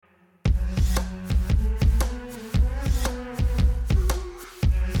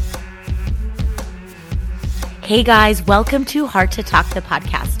Hey guys, welcome to Heart to Talk, the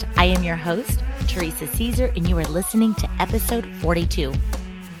podcast. I am your host, Teresa Caesar, and you are listening to episode 42.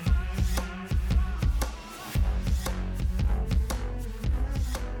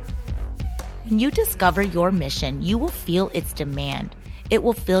 When you discover your mission, you will feel its demand. It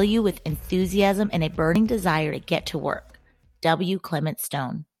will fill you with enthusiasm and a burning desire to get to work. W. Clement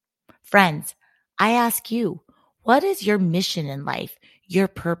Stone. Friends, I ask you, what is your mission in life, your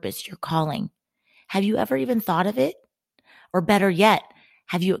purpose, your calling? Have you ever even thought of it? Or better yet,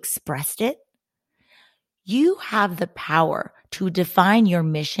 have you expressed it? You have the power to define your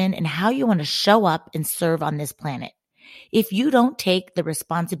mission and how you want to show up and serve on this planet. If you don't take the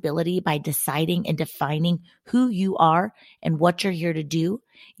responsibility by deciding and defining who you are and what you're here to do,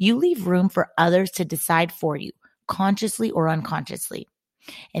 you leave room for others to decide for you, consciously or unconsciously.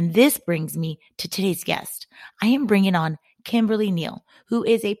 And this brings me to today's guest. I am bringing on Kimberly Neal, who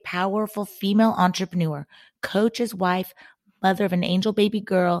is a powerful female entrepreneur, coach's wife, mother of an angel baby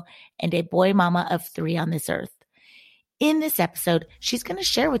girl, and a boy mama of 3 on this earth. In this episode, she's going to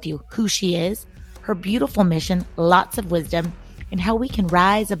share with you who she is, her beautiful mission, lots of wisdom, and how we can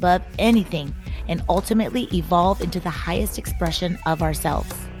rise above anything and ultimately evolve into the highest expression of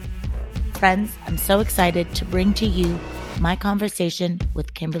ourselves. Friends, I'm so excited to bring to you my conversation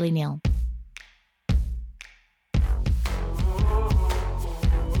with Kimberly Neal.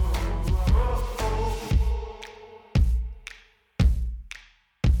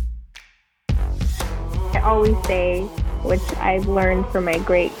 I always say, which I've learned from my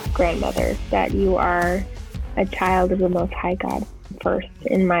great-grandmother, that you are a child of the Most High God first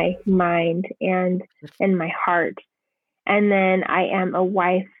in my mind and in my heart. And then I am a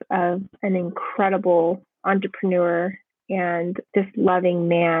wife of an incredible entrepreneur and just loving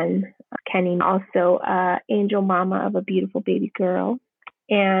man, Kenny, also an angel mama of a beautiful baby girl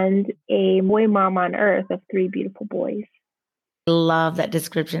and a boy mama on earth of 3 beautiful boys. I love that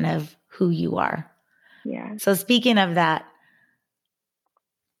description of who you are. Yeah. So speaking of that,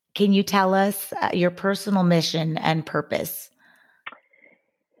 can you tell us your personal mission and purpose?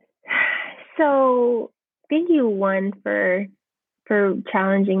 So thank you, one, for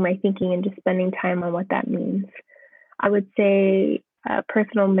challenging my thinking and just spending time on what that means. I would say a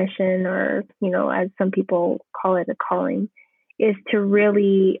personal mission, or, as some people call it, a calling, is to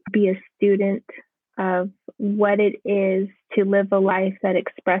really be a student of what it is to live a life that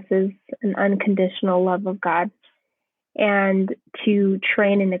expresses an unconditional love of God, and to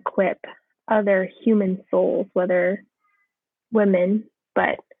train and equip other human souls, whether women,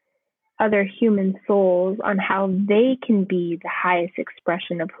 but other human souls, on how they can be the highest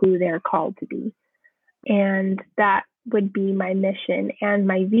expression of who they're called to be. And that would be my mission. And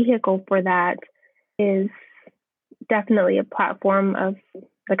my vehicle for that is definitely a platform of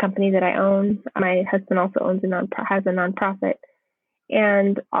the company that I own. My husband also has a nonprofit,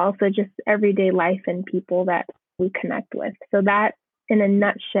 and also just everyday life and people that we connect with. So that, in a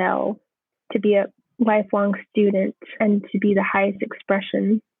nutshell, to be a lifelong student and to be the highest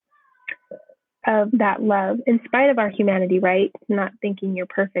expression of that love, in spite of our humanity, right? Not thinking you're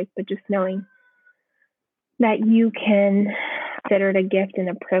perfect, but just knowing that you can consider it a gift and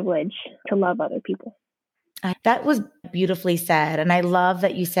a privilege to love other people. That was beautifully said. And I love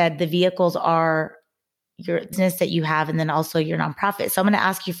that you said the vehicles are your business that you have and then also your nonprofit. So I'm going to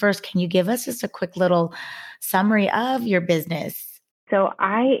ask you first, can you give us just a quick little summary of your business? So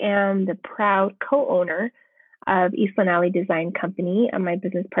I am the proud co-owner of Eastland Alley Design Company and my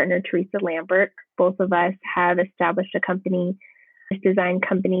business partner, Teresa Lambert. Both of us have established a design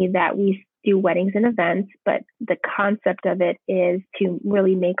company that we do weddings and events, but the concept of it is to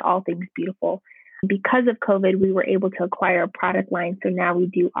really make all things beautiful. Because of COVID, we were able to acquire a product line, so now we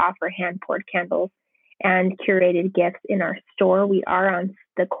do offer hand-poured candles and curated gifts in our store. We are on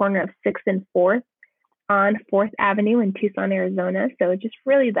the corner of 6th and 4th on 4th Avenue in Tucson, Arizona. So just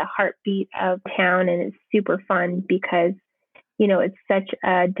really the heartbeat of town, and it's super fun because, it's such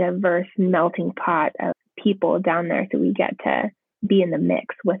a diverse melting pot of people down there, so we get to be in the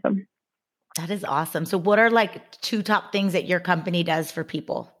mix with them. That is awesome. So what are 2 top things that your company does for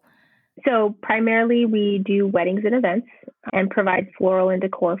people? So primarily we do weddings and events and provide floral and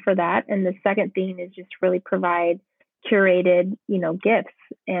decor for that. And the second thing is just really provide curated, gifts.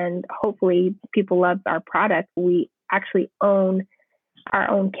 And hopefully people love our product. We actually own our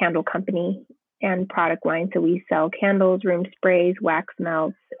own candle company and product line. So we sell candles, room sprays, wax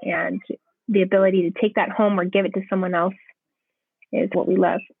melts, and the ability to take that home or give it to someone else is what we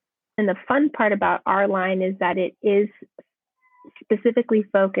love. And the fun part about our line is that it is specifically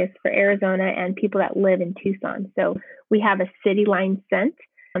focused for Arizona and people that live in Tucson. So we have a city line scent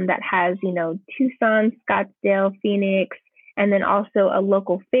that has, Tucson, Scottsdale, Phoenix, and then also a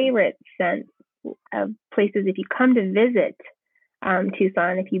local favorite scent of places if you come to visit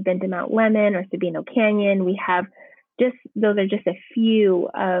Tucson. If you've been to Mount Lemmon or Sabino Canyon, we have those are just a few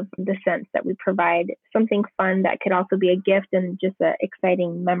of the scents that we provide. Something fun that could also be a gift and just an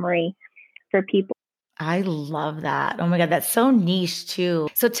exciting memory for people. I love that. Oh my God, that's so niche too.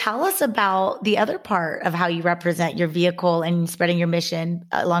 So tell us about the other part of how you represent your vehicle and spreading your mission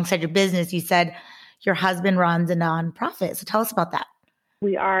alongside your business. You said your husband runs a nonprofit. So tell us about that.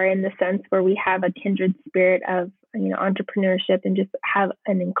 We are in the sense where we have a kindred spirit of, entrepreneurship and just have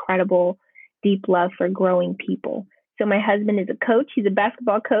an incredible, deep love for growing people. So my husband is a coach. He's a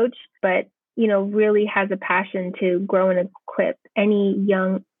basketball coach, but, really has a passion to grow and equip any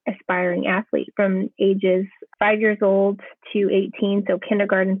young aspiring athlete from ages 5 years old to 18. So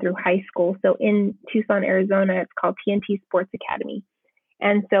kindergarten through high school. So in Tucson, Arizona, it's called TNT Sports Academy.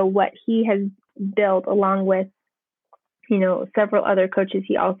 And so what he has built along with, several other coaches,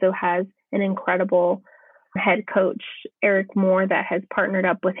 he also has an incredible head coach, Eric Moore, that has partnered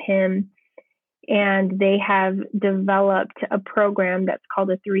up with him. And they have developed a program that's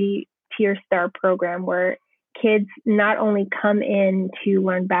called a 3-tier star program where kids not only come in to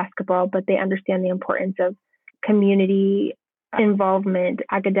learn basketball, but they understand the importance of community involvement,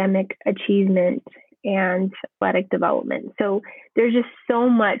 academic achievement, and athletic development. So there's just so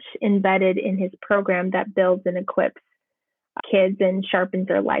much embedded in his program that builds and equips kids and sharpens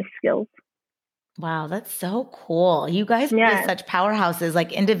their life skills. Wow, that's so cool. You guys are such powerhouses,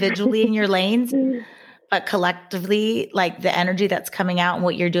 like individually in your lanes, but collectively, like the energy that's coming out and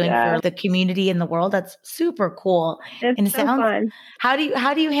what you're doing for the community and the world. That's super cool. It's so fun. How do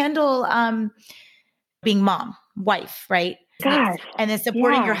you handle being mom, wife, right? Gosh, and then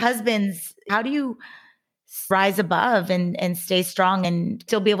supporting your husband's. How do you rise above and stay strong and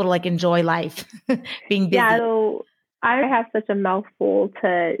still be able to like enjoy life, being busy? Yeah, so I have such a mouthful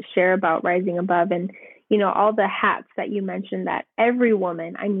to share about rising above, and all the hats that you mentioned that every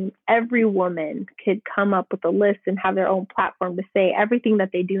woman could come up with a list and have their own platform to say everything that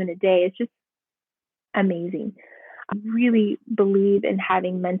they do in a day. It's just amazing. I really believe in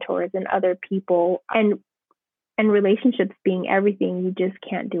having mentors and other people and relationships being everything. You just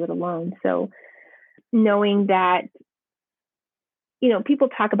can't do it alone. So knowing that, people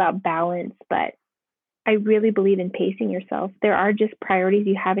talk about balance, but I really believe in pacing yourself. There are just priorities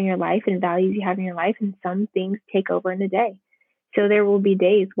you have in your life and values you have in your life, and some things take over in a day. So there will be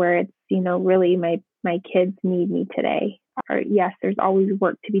days where it's, really my kids need me today. Or yes, there's always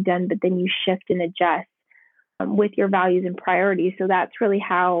work to be done, but then you shift and adjust with your values and priorities. So that's really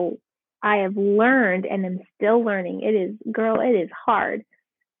how I have learned and am still learning. It is hard.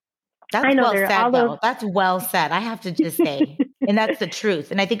 That's well said, though. That's well said. I have to just say, and that's the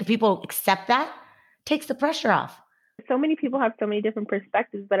truth. And I think if people accept that, takes the pressure off. So many people have so many different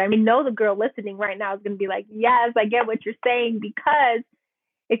perspectives, but I know the girl listening right now is going to be like, yes, I get what you're saying, because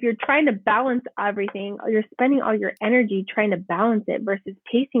if you're trying to balance everything, you're spending all your energy trying to balance it versus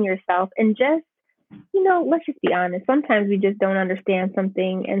pacing yourself and just, let's just be honest. Sometimes we just don't understand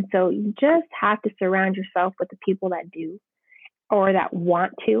something. And so you just have to surround yourself with the people that do or that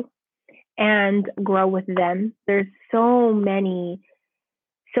want to and grow with them. There's so many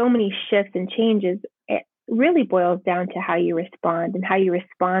shifts and changes. It really boils down to how you respond, and how you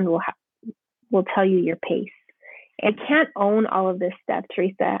respond will tell you your pace. I can't own all of this stuff,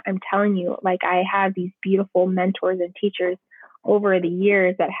 Teresa. I'm telling you, I have these beautiful mentors and teachers over the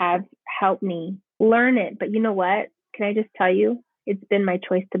years that have helped me learn it. But you know what? Can I just tell you, it's been my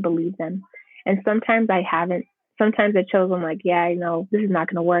choice to believe them. And sometimes I haven't. Sometimes I chose, I'm like, yeah, this is not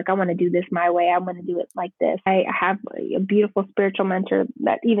going to work. I want to do this my way. I want to do it like this. I have a beautiful spiritual mentor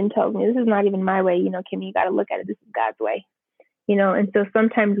that even tells me, this is not even my way. Kim, you got to look at it. This is God's way. And so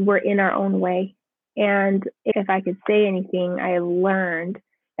sometimes we're in our own way. And if I could say anything, I have learned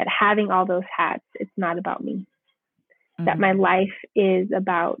that having all those hats, it's not about me. Mm-hmm. That my life is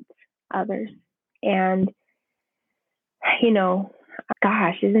about others. And,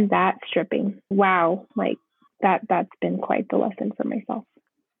 gosh, isn't that stripping? Wow. That's been quite the lesson for myself.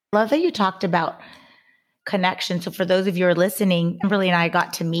 Love that you talked about connection. So for those of you who are listening, Kimberly and I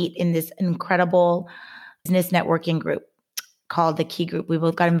got to meet in this incredible business networking group called the Key Group. We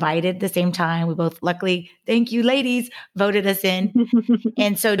both got invited at the same time. We both, luckily, thank you ladies, voted us in.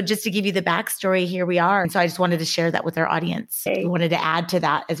 And so just to give you the backstory, here we are. And so I just wanted to share that with our audience. We wanted to add to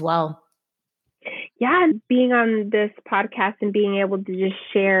that as well. Yeah, being on this podcast and being able to just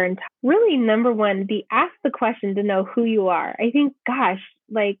share and really, number one, ask the question to know who you are. I think, gosh,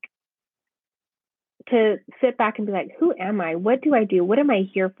 to sit back and be like, who am I? What do I do? What am I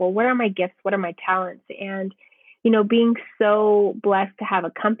here for? What are my gifts? What are my talents? And, being so blessed to have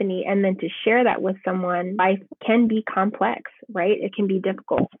a company and then to share that with someone, life can be complex, right? It can be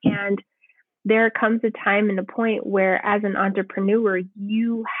difficult. And there comes a time and a point where, as an entrepreneur,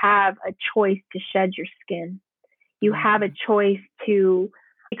 you have a choice to shed your skin. You have a choice to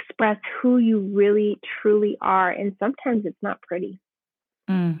express who you really, truly are. And sometimes it's not pretty.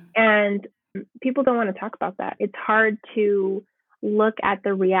 And people don't want to talk about that. It's hard to look at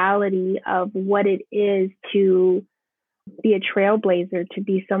the reality of what it is to be a trailblazer, to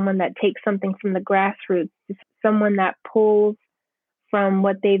be someone that takes something from the grassroots, someone that pulls from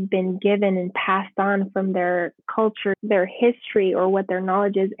what they've been given and passed on from their culture, their history, or what their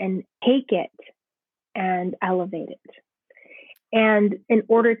knowledge is, and take it and elevate it. And in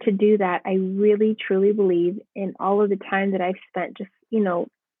order to do that, I really, truly believe, in all of the time that I've spent just,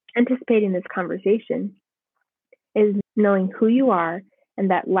 anticipating this conversation, is knowing who you are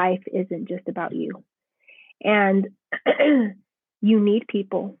and that life isn't just about you. And you need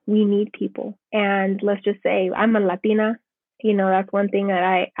people. We need people. And let's just say I'm a Latina. That's one thing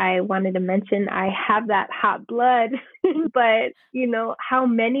that I wanted to mention. I have that hot blood, but, how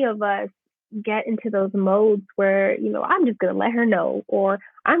many of us get into those modes where, I'm just going to let her know, or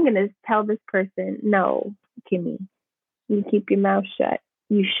I'm going to tell this person, no, Kimmy, you keep your mouth shut.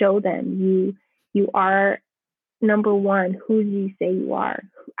 You show them you are, number one, who do you say you are?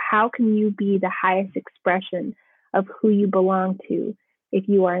 How can you be the highest expression of who you belong to if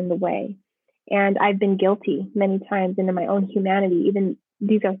you are in the way? And I've been guilty many times, and in my own humanity, even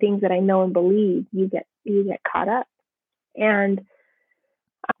these are things that I know and believe, you get caught up. And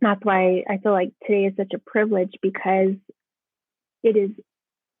that's why I feel like today is such a privilege, because it is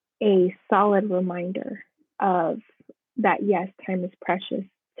a solid reminder of that, yes, time is precious,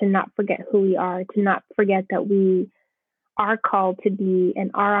 to not forget who we are, to not forget that we are called to be and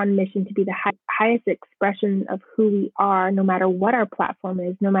are on mission to be the highest expression of who we are, no matter what our platform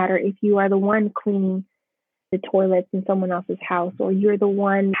is, no matter if you are the one cleaning the toilets in someone else's house, or you're the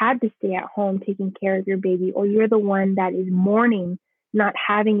one who had to stay at home taking care of your baby, or you're the one that is mourning not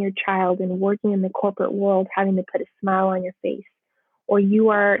having your child and working in the corporate world, having to put a smile on your face, or you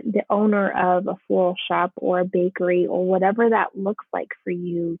are the owner of a floral shop or a bakery, or whatever that looks like for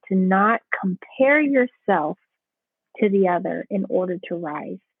you, to not compare yourself to the other in order to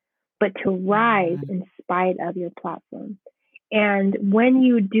rise, but to rise in spite of your platform. And when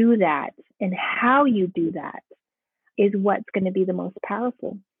you do that, and how you do that, is what's going to be the most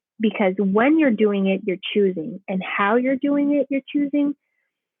powerful. Because when you're doing it, you're choosing, and how you're doing it, you're choosing.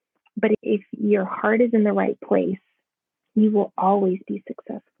 But if your heart is in the right place, you will always be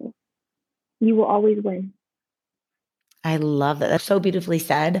successful. You will always win. I love that. That's so beautifully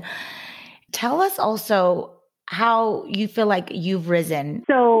said. Tell us also how you feel like you've risen.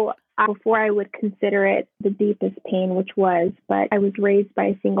 So before I would consider it the deepest pain, which was, but I was raised by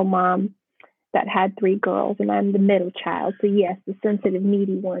a single mom that had 3 girls, and I'm the middle child. So yes, the sensitive,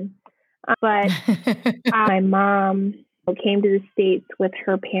 needy one. But my mom came to the States with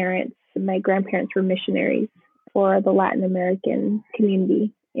her parents. My grandparents were missionaries for the Latin American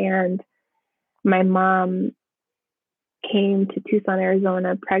community. And my mom came to Tucson,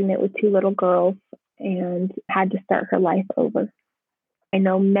 Arizona, pregnant with 2 little girls, and had to start her life over. I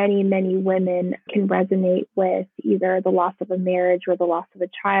know many, many women can resonate with either the loss of a marriage or the loss of a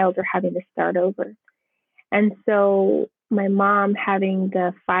child, or having to start over. And so my mom, having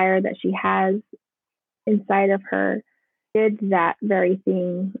the fire that she has inside of her, did that very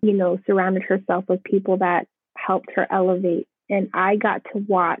thing, surrounded herself with people that helped her elevate. And I got to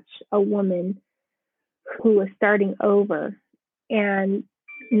watch a woman who was starting over and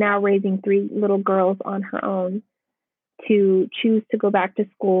now raising 3 little girls on her own, to choose to go back to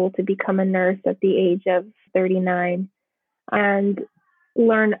school to become a nurse at the age of 39 and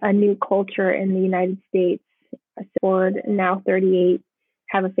learn a new culture in the United States. Forward, now 38,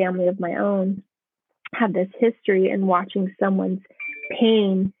 have a family of my own, have this history, and watching someone's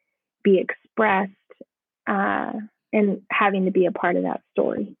pain be expressed, and having to be a part of that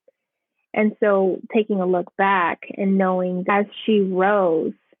story. And so taking a look back and knowing as she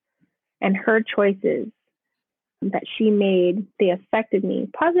rose, and her choices that she made, they affected me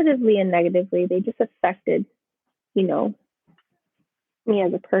positively and negatively. They just affected, me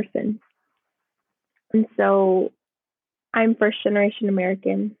as a person. And so I'm first generation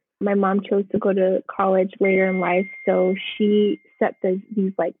American. My mom chose to go to college later in life, so she set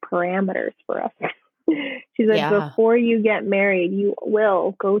these like parameters for us. She's like, before you get married, you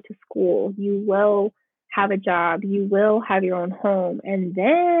will go to school, you will have a job, you will have your own home, and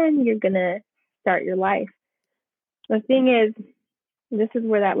then you're gonna start your life. The thing is, this is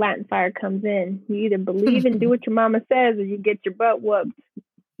where that Latin fire comes in. You either believe and do what your mama says or you get your butt whooped.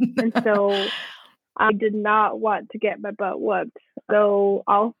 And so I did not want to get my butt whooped. So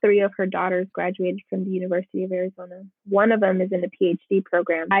all three of her daughters graduated from the University of Arizona. One of them is in a PhD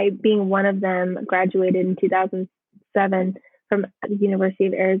program. I, being one of them, graduated in 2007 from the University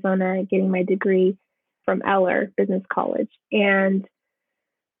of Arizona, getting my degree from Eller Business College. And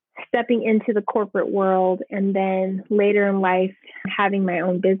stepping into the corporate world, and then later in life, having my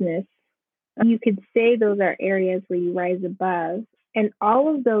own business. You could say those are areas where you rise above. And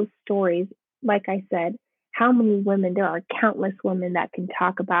all of those stories, like I said, how many women, there are countless women that can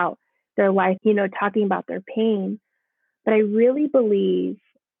talk about their life, talking about their pain. But I really believe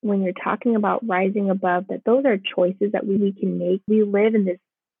when you're talking about rising above, that those are choices that we can make. We live in this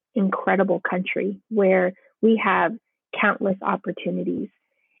incredible country where we have countless opportunities.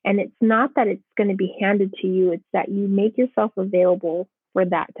 And it's not that it's going to be handed to you, it's that you make yourself available for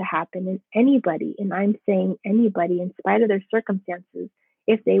that to happen. And anybody, and I'm saying anybody, in spite of their circumstances,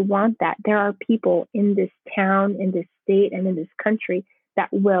 if they want that, there are people in this town, in this state, and in this country that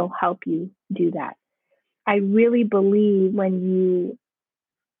will help you do that. I really believe when you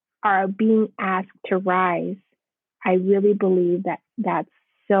are being asked to rise, I really believe that that's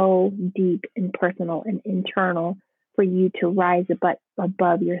so deep and personal and internal for you to rise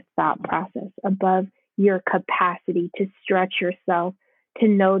above your thought process, above your capacity to stretch yourself, to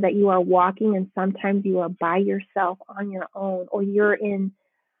know that you are walking and sometimes you are by yourself on your own, or you're in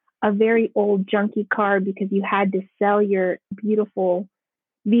a very old junky car because you had to sell your beautiful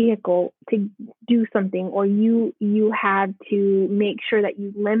vehicle to do something, or you had to make sure that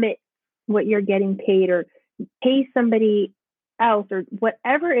you limit what you're getting paid or pay somebody else, or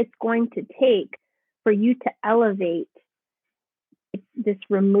whatever it's going to take for you to elevate. This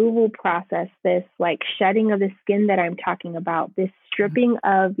removal process, this like shedding of the skin that I'm talking about, this stripping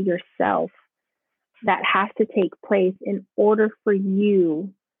of yourself that has to take place in order for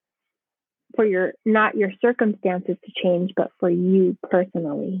you, for not your circumstances to change, but for you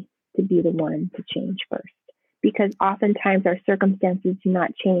personally to be the one to change first. Because oftentimes our circumstances do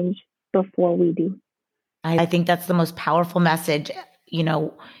not change before we do. I think that's the most powerful message.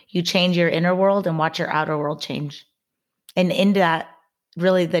 You change your inner world and watch your outer world change. And in that,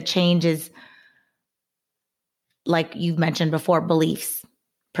 really the change is, like you've mentioned before, beliefs,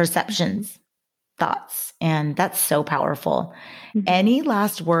 perceptions, thoughts. And that's so powerful. Mm-hmm. Any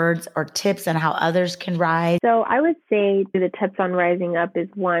last words or tips on how others can rise? So I would say the tips on rising up is,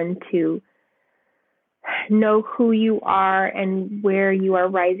 one, to know who you are and where you are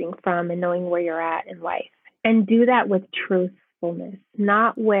rising from, and knowing where you're at in life. And do that with truthfulness,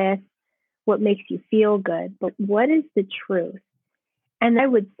 not with what makes you feel good, but what is the truth? And I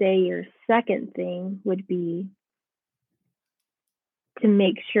would say your second thing would be to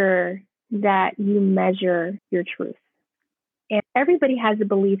make sure that you measure your truth. And everybody has a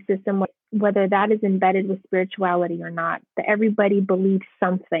belief system, whether that is embedded with spirituality or not, that everybody believes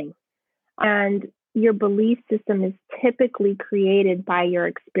something. And your belief system is typically created by your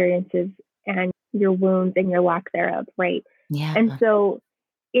experiences and your wounds and your lack thereof, right? Yeah. And so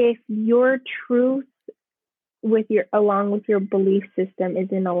if your truth along with your belief system is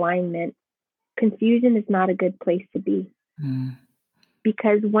in alignment, confusion is not a good place to be. Mm.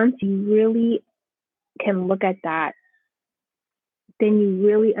 Because once you really can look at that, then you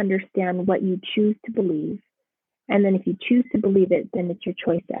really understand what you choose to believe. And then if you choose to believe it, then it's your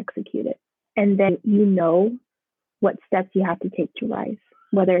choice to execute it. And then you know what steps you have to take to rise,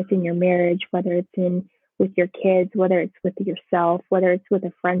 whether it's in your marriage, whether it's with your kids, whether it's with yourself, whether it's with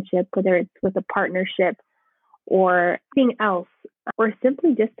a friendship, whether it's with a partnership or anything else, or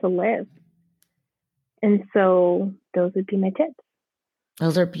simply just to live. And so those would be my tips.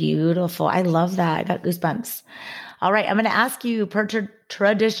 Those are beautiful. I love that. I got goosebumps. All right. I'm going to ask you, per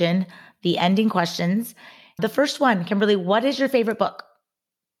tradition, the ending questions. The first one, Kimberly, what is your favorite book?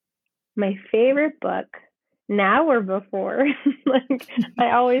 My favorite book, now or before?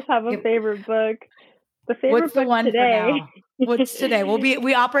 I always have a favorite book. The favorite What's the book one today? For now? What's today?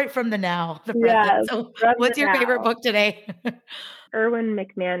 We operate from the now, the present. Yes, so what's your favorite book today? Erwin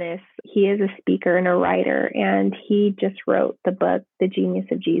McManus. He is a speaker and a writer, and he just wrote the book, The Genius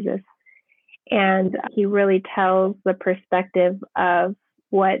of Jesus. And he really tells the perspective of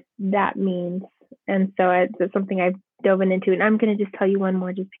what that means. And so it's something I've dove into. And I'm going to just tell you one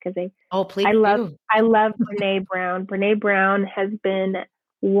more just because I love Brene Brown. Brene Brown has been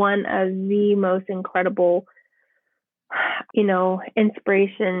one of the most incredible,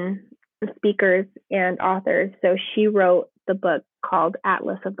 inspiration speakers and authors. So she wrote the book called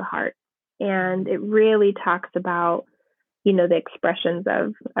Atlas of the Heart. And it really talks about, the expressions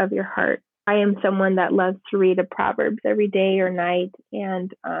of your heart. I am someone that loves to read a Proverbs every day or night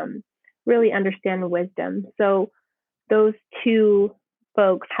and really understand wisdom. So those two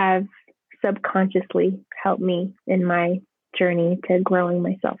folks have subconsciously helped me in my journey to growing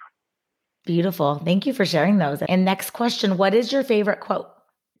myself. Beautiful. Thank you for sharing those. And next question, what is your favorite quote?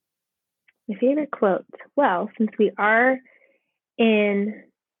 My favorite quote? Well, since we are in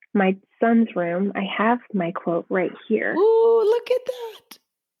my son's room, I have my quote right here. Ooh, look at that.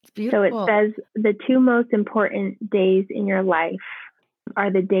 It's beautiful. So it says, the two most important days in your life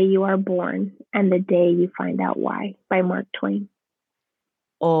are the day you are born and the day you find out why, by Mark Twain.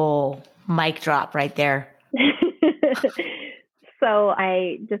 Oh, mic drop right there. So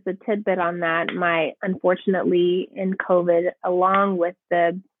just a tidbit on that, unfortunately in COVID, along with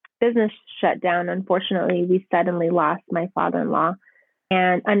the business shutdown, unfortunately, we suddenly lost my father-in-law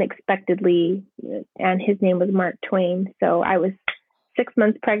and unexpectedly, and his name was Mark Twain. So I was 6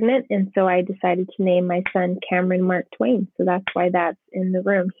 months pregnant. And so I decided to name my son Cameron Mark Twain. So that's why that's in the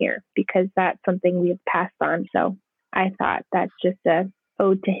room here, because that's something we have passed on. So I thought that's just a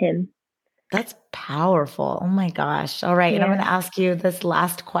ode to him. That's powerful. Oh my gosh. All right. Yeah. And I'm going to ask you this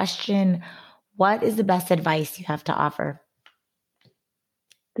last question. What is the best advice you have to offer?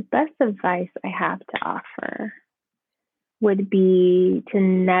 The best advice I have to offer would be to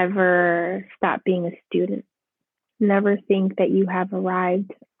never stop being a student. Never think that you have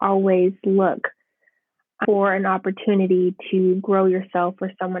arrived. Always look for an opportunity to grow yourself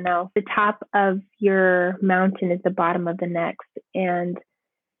or someone else. The top of your mountain is the bottom of the next. And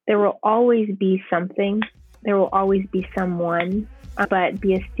there will always be something. There will always be someone. But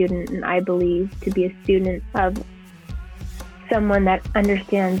be a student, and I believe to be a student of someone that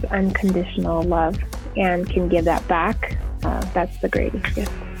understands unconditional love and can give that back, that's the greatest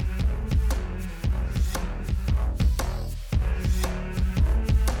gift.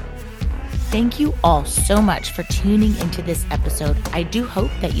 Thank you all so much for tuning into this episode. I do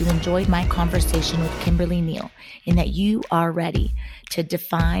hope that you enjoyed my conversation with Kimberly Neal and that you are ready to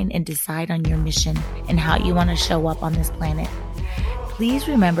define and decide on your mission and how you want to show up on this planet. Please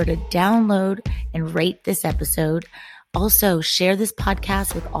remember to download and rate this episode. Also, share this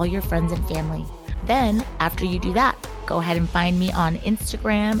podcast with all your friends and family. Then, after you do that, go ahead and find me on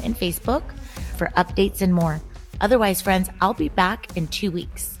Instagram and Facebook for updates and more. Otherwise, friends, I'll be back in 2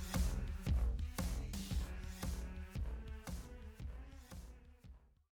 weeks.